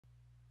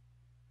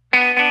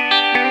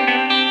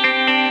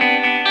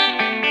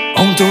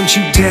don't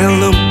you dare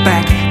look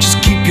back, just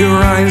keep your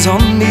eyes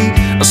on me.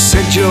 I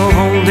said you're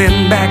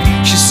holding back.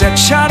 She said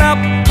shut up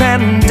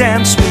and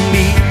dance with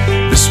me.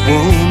 This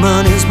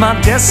woman is my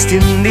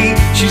destiny.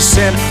 She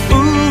said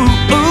ooh,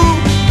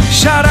 ooh,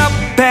 shut up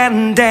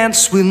and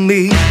dance with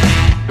me.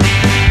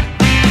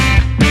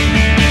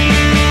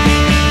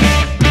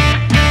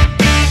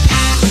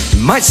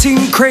 Might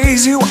seem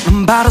crazy what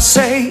I'm about to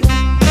say.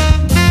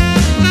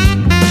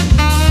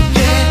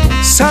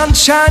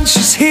 Sunshine,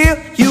 she's here,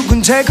 you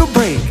can take a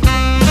break.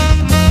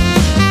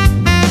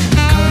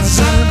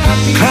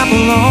 Clap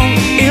along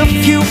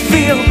if you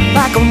feel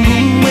like a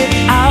room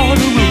without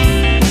a roof.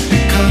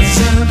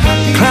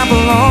 Clap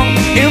along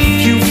if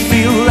you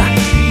feel like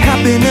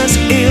happiness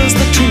is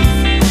the truth.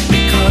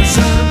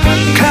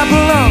 Clap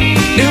along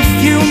if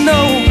you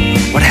know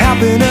what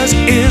happiness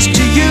is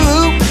to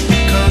you.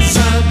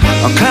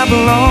 Clap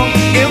along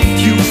if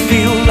you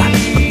feel like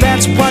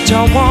that's what you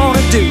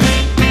wanna do.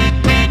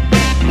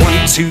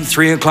 1, 2,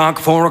 3 o'clock,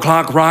 4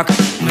 o'clock, rock.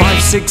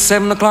 5, 6,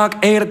 7 o'clock,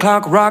 8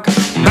 o'clock, rock.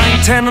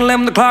 9, 10,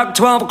 11 o'clock,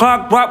 12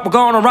 o'clock, rock. We're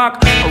gonna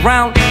rock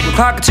around the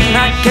clock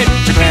tonight. Get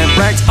your glad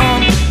rags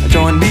on,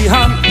 join me,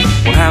 hon.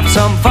 We'll have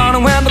some fun,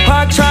 and when the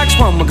clock strikes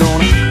 1, we're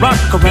gonna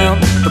rock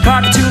around the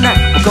clock tonight.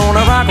 We're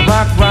gonna rock,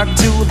 rock, rock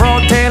to a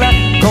broad tailor.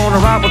 We're gonna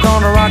rock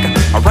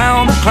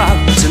around the clock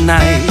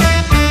tonight.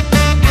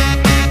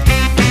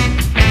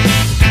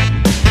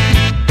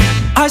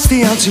 I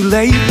stay out too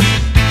late,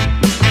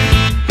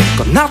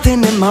 got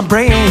nothing in my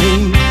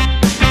brain.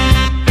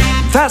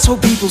 That's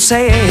what people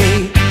say.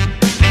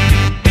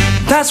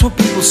 That's what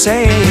people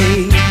say.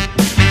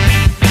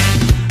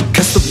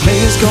 Cause the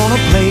player's gonna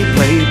play,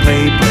 play,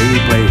 play, play,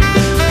 play.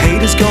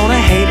 Haters gonna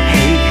hate,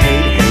 hate,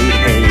 hate, hate,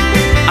 hate.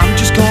 I'm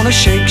just gonna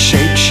shake,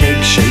 shake,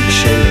 shake, shake,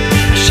 shake.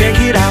 Shake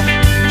it out,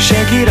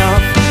 shake it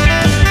off.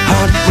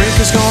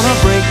 Heartbreaker's gonna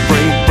break,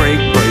 break, break,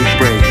 break,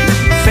 break.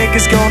 Fake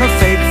is gonna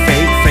fake,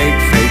 fake, fake,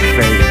 fake,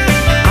 fake.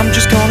 I'm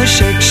just gonna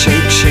shake,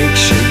 shake, shake,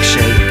 shake,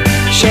 shake.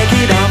 Shake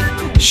it off,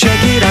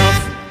 shake it off.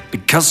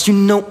 Because you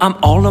know I'm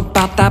all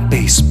about that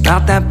bass,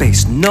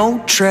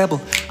 no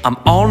treble. I'm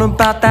all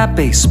about that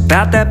bass,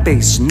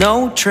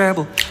 no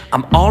treble.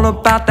 I'm all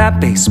about that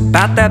bass,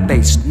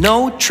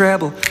 no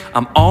treble.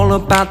 I'm all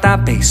about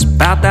that bass,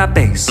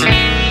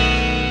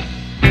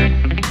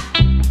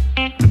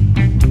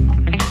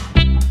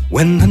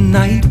 When the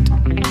night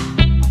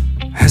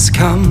has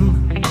come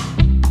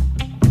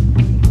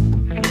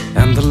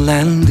and the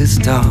land is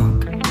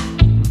dark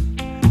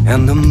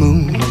and the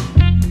moon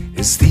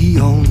is the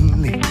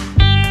only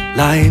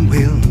light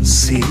we'll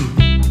see.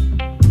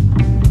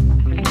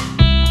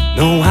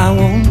 No, I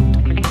won't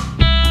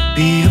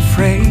be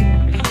afraid.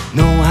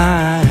 No,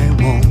 I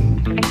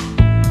won't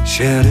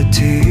shed a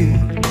tear.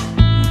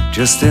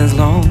 Just as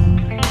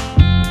long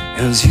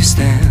as you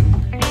stand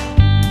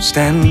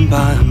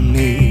by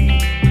me.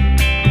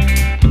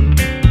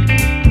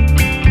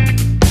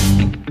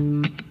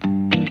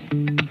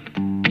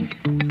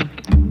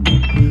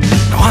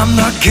 No, I'm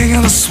not king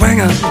of the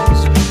swingers,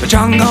 the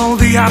jungle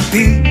VIP.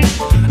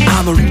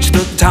 I'ma reach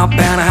the top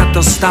and I have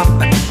to stop.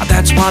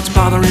 That's what's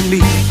bothering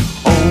me.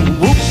 Oh,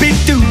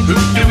 whoopie-doo,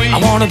 I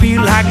wanna be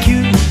like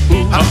you.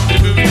 I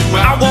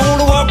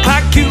wanna walk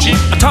like you,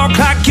 I talk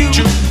like you.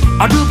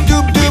 I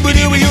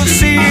doop-doop-doop-a-doo, you'll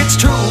see it's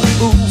true.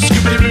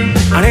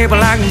 A neighbor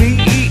like me